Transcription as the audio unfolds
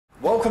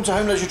Welcome to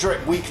Home Leisure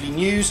Direct Weekly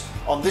News.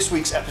 On this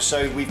week's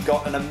episode, we've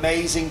got an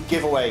amazing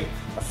giveaway,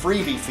 a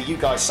freebie for you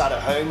guys sat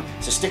at home,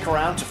 so stick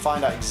around to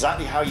find out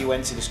exactly how you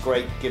enter this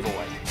great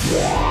giveaway.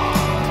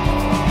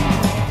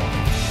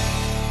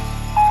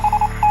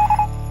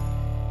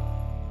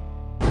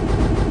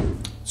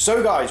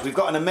 So guys, we've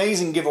got an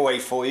amazing giveaway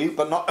for you,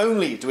 but not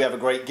only do we have a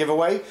great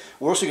giveaway,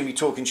 we're also going to be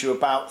talking to you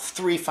about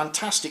 3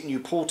 fantastic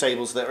new pool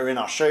tables that are in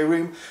our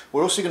showroom.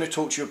 We're also going to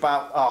talk to you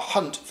about our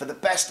hunt for the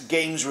best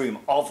games room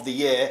of the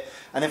year.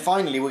 And then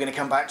finally, we're going to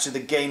come back to the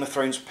Game of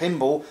Thrones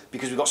pinball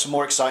because we've got some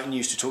more exciting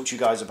news to talk to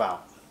you guys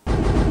about.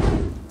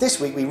 This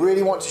week we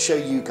really want to show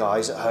you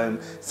guys at home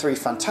 3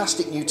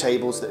 fantastic new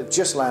tables that have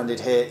just landed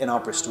here in our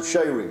Bristol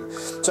showroom.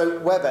 So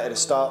where better to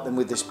start than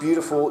with this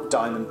beautiful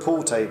diamond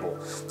pool table.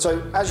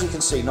 So as you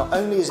can see, not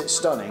only is it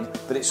stunning,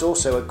 but it's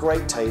also a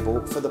great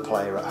table for the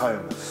player at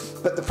home.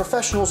 But the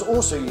professionals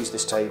also use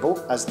this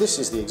table, as this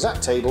is the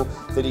exact table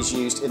that is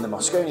used in the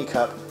Mosconi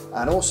Cup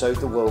and also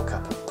the World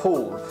Cup of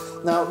Pool.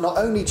 Now, not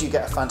only do you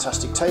get a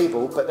fantastic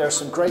table, but there are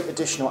some great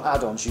additional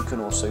add-ons you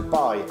can also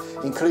buy,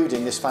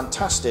 including this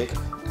fantastic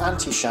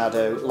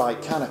anti-shadow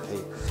light canopy.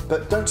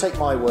 But don't take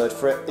my word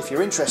for it. If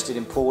you're interested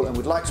in pool and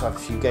would like to have a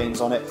few games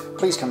on it,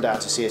 please come down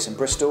to see us in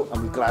Bristol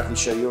and we'll gladly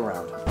show you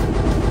around.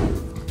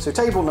 So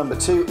table number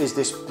 2 is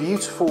this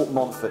beautiful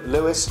Montfort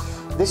Lewis.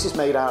 This is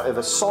made out of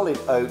a solid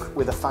oak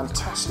with a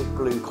fantastic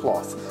blue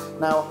cloth.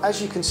 Now,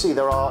 as you can see,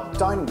 there are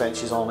dining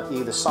benches on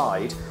either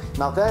side.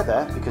 Now they're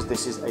there because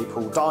this is a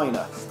pool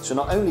diner. So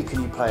not only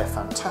can you play a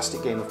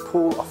fantastic game of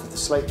pool off of the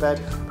slate bed,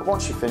 but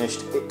once you're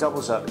finished, it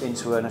doubles up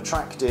into an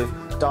attractive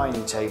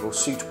dining table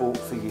suitable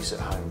for use at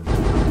home.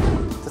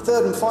 The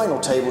third and final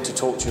table to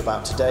talk to you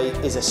about today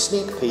is a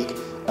sneak peek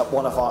at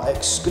one of our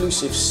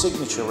exclusive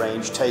signature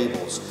range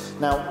tables.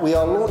 Now, we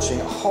are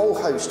launching a whole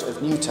host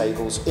of new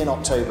tables in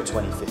October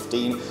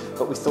 2015,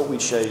 but we thought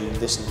we'd show you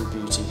this little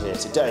beauty here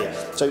today.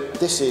 So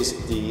this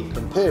is the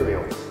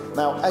Imperial.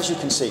 Now, as you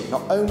can see,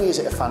 not only is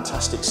it a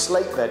fantastic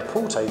slate bed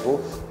pool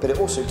table, but it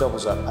also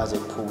doubles up as a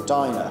pool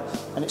diner.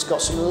 And it's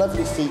got some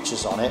lovely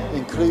features on it,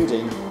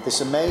 including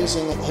this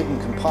amazing hidden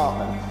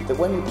compartment that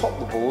when you pop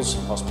the balls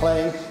whilst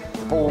playing,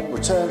 the ball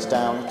returns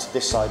down to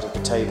this side of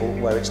the table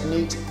where it's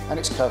neat and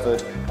it's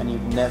covered and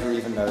you'd never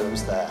even know it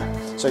was there.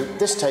 So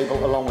this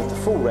table, along with the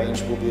full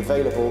range, will be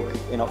available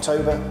in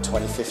October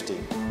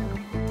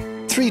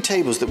 2015. 3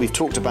 tables that we've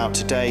talked about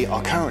today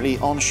are currently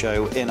on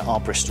show in our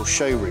Bristol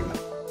showroom.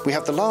 We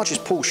have the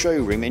largest pool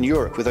showroom in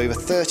Europe with over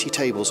 30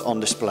 tables on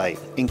display,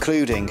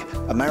 including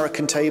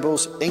American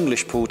tables,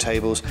 English pool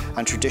tables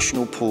and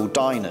traditional pool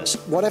diners.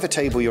 Whatever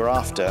table you're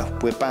after,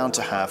 we're bound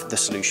to have the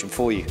solution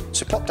for you.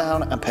 So pop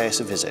down and pay us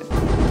a visit.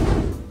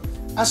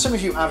 As some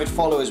of you avid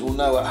followers will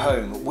know at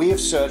home, we have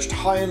searched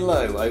high and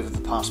low over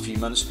the past few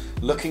months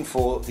looking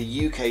for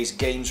the UK's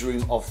Games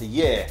Room of the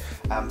Year,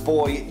 and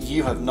boy,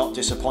 you have not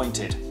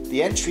disappointed.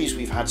 The entries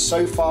we've had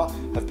so far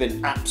have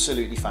been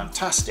absolutely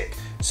fantastic.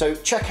 So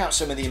check out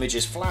some of the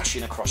images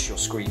flashing across your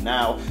screen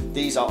now.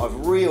 These are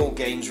of real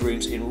games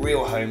rooms in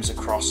real homes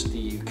across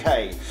the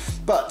UK.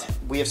 But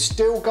we have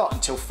still got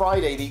until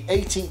Friday the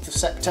 18th of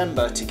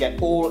September to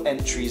get all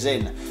entries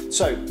in.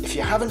 So if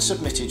you haven't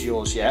submitted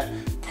yours yet,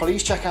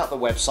 please check out the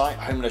website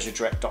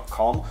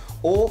homeleisuredirect.com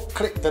or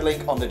click the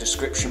link on the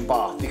description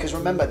bar, because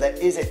remember, there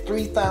is a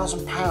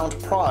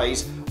 £3,000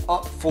 prize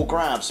up for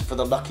grabs for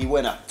the lucky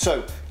winner.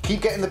 So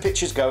keep getting the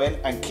pictures going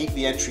and keep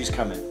the entries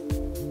coming.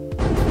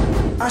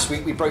 Last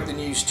week we broke the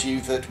news to you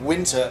that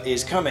winter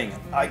is coming.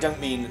 I don't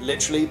mean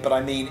literally, but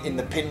I mean in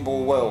the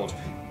pinball world.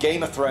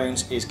 Game of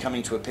Thrones is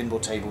coming to a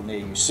pinball table near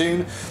you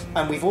soon,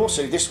 and we've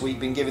also this week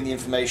been given the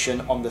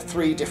information on the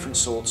 3 different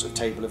sorts of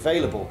table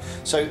available.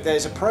 So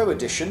there's a Pro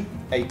Edition,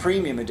 a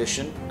Premium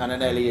Edition and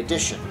an LE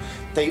Edition.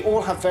 They all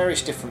have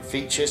various different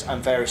features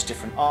and various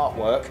different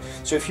artwork,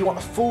 so if you want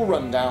a full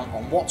rundown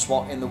on what's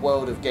what in the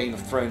world of Game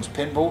of Thrones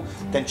pinball,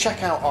 then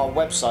check out our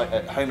website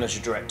at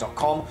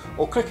homeleisuredirect.com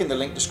or click in the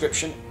link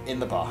description in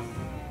the bar.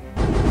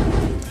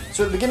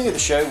 So at the beginning of the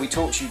show, we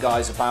talked to you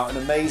guys about an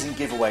amazing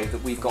giveaway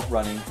that we've got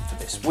running for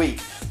this week.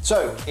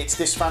 So it's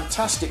this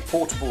fantastic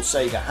portable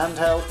SEGA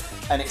handheld,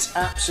 and it's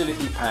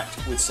absolutely packed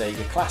with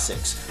SEGA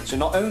classics. So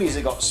not only has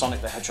it got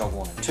Sonic the Hedgehog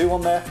 1 and 2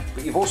 on there,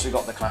 but you've also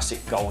got the classic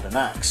Golden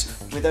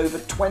Axe, with over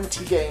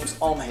 20 games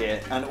on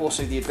here, and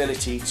also the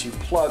ability to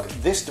plug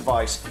this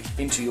device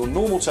into your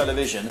normal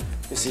television.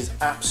 This is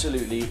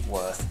absolutely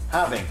worth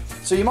having.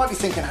 So you might be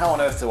thinking, how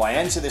on earth do I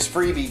enter this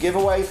freebie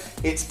giveaway?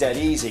 It's dead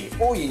easy.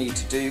 All you need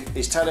to do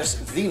is tell us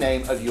the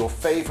name of your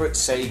favourite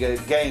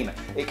SEGA game.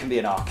 It can be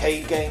an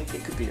arcade game,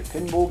 it could be a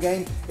pinball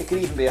game, it could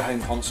even be a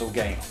home console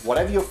game.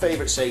 Whatever your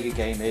favourite SEGA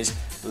game is,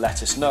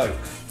 let us know.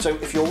 So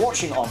if you're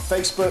watching on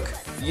Facebook,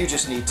 you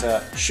just need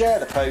to share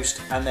the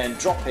post and then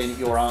drop in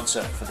your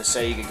answer for the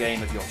SEGA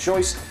game of your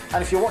choice.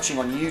 And if you're watching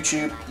on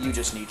YouTube, you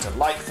just need to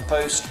like the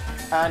post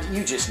and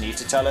you just need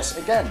to tell us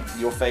again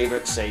your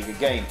favourite SEGA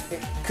game. It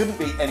couldn't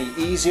be any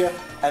easier,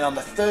 and on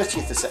the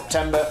 30th of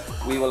September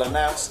we will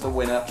announce the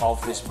winner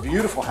of this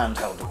beautiful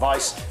handheld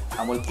device,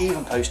 and we'll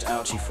even post it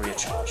out to you free of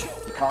charge.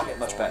 You can't get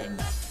much better than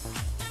that.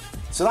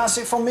 So that's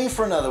it from me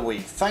for another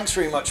week. Thanks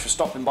very much for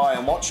stopping by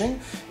and watching.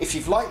 If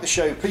you've liked the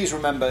show, please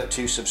remember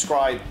to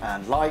subscribe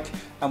and like,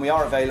 and we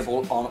are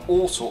available on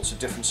all sorts of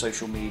different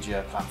social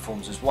media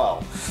platforms as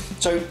well.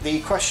 So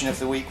the question of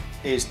the week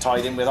is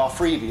tied in with our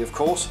freebie, of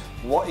course.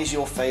 What is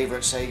your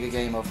favourite Sega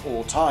game of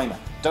all time?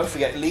 Don't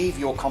forget, leave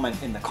your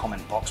comment in the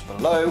comment box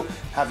below.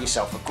 Have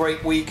yourself a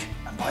great week.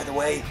 And by the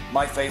way,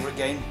 my favourite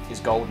game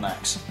is Golden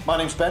Axe. My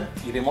name's Ben.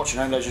 You've been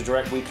watching Home Leisure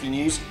Direct Weekly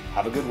News.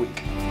 Have a good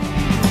week.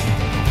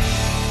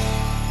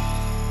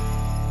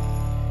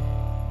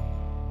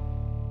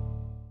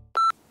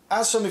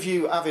 As some of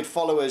you avid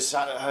followers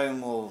sat at home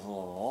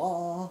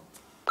will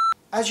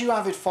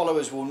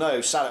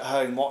know, sat at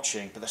home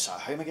watching, but they're sat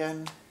at home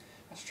again.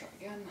 Let's try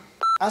again.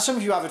 As some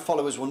of you avid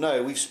followers will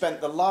know, we've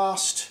spent the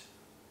last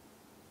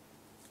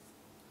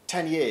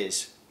 10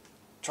 years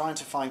trying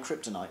to find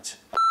kryptonite.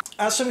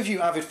 As some of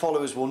you avid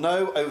followers will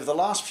know, over the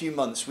last few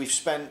months we've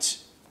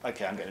spent...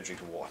 Okay, I'm getting a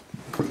drink of water.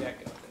 Yeah,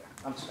 go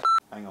there.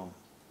 Hang on.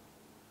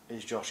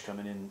 Is Josh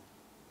coming in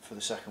for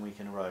the second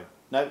week in a row?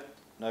 No.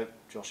 No,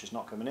 Josh is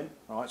not coming in.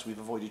 Alright, so we've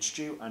avoided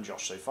Stu and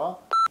Josh so far.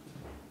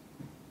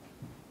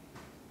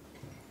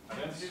 I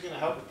don't think this is going to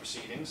help with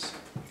proceedings,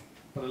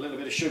 but a little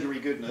bit of sugary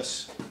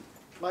goodness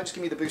might just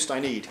give me the boost I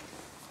need.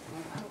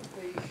 Won't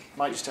help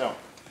Might just help.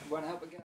 Won't help again.